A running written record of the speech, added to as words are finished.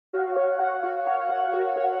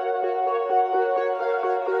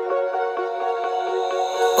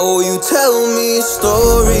Oh, you tell me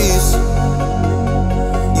stories,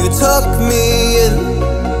 you tuck me in,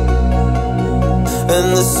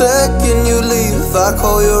 and the second you leave I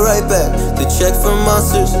call you right back to check for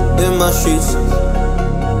monsters in my sheets.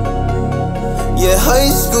 Yeah, high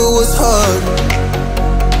school was hard.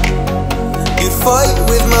 You'd fight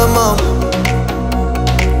with my mom,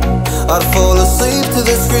 I'd fall asleep to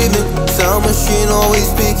the screaming, sound machine always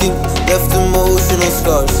speaking, left emotional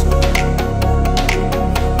scars.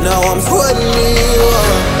 Now I'm 21,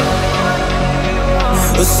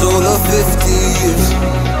 a soul of 50 years.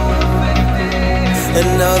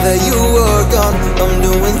 And now that you are gone, I'm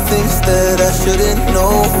doing things that I shouldn't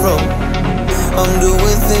know from. I'm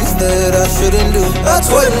doing things that I shouldn't do. At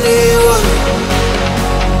 21,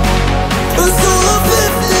 a soul of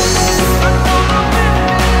 50 years.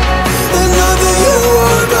 And now that you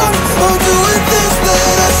are gone, I'm doing things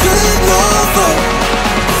that I shouldn't know from.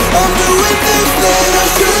 I'm doing things that I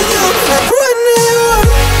shouldn't do. At 21.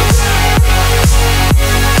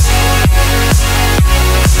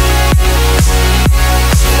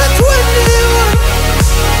 At 21.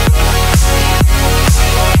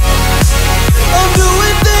 I'm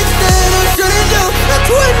doing things that I shouldn't do. At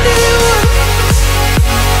 21.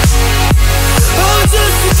 I'm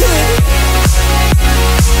just a kid.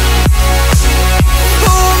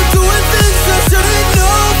 Oh, I'm doing things I shouldn't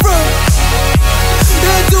know from.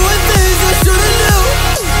 Yeah, doing things I shouldn't do.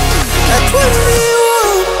 At 21.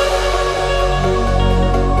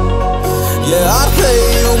 Yeah, I play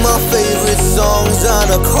you my favorite songs on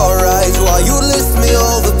a car ride while you list me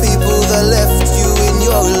all the people that left you in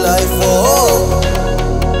your life. Oh,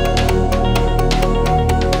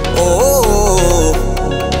 oh,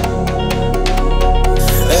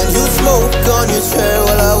 and you smoke on your chair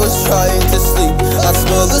while I was trying to sleep. I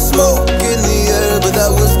smell the smoke in the air, but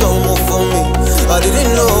that was normal for me. I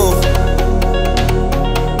didn't know,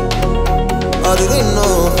 I didn't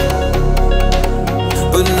know.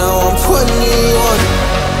 But now I'm 21,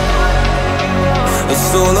 a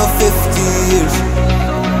soul of 50 years.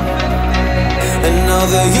 And now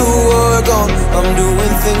that you are gone, I'm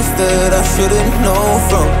doing things that I shouldn't know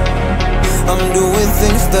from. I'm doing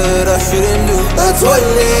things that I shouldn't do. At 21,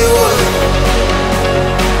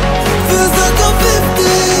 feels like I'm 50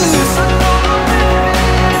 years.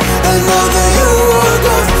 And now that you are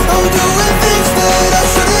gone, I'm doing things that I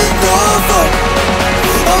shouldn't know from.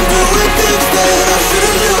 I'm doing things that I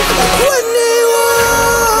shouldn't do. At 21.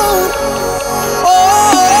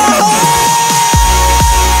 Oh,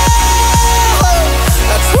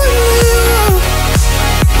 at 21.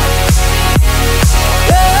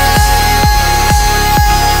 Yeah,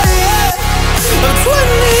 I'm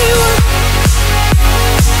 21.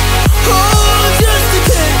 Oh, I'm just a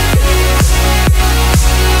kid.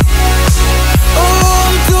 Oh,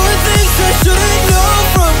 I'm doing things I shouldn't know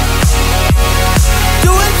from.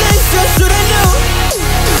 Doing things I shouldn't do.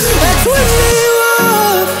 At 21.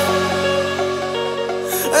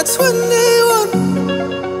 At 21.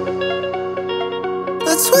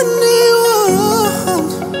 At 21.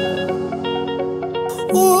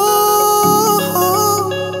 Oh,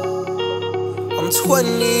 I'm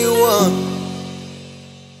 21.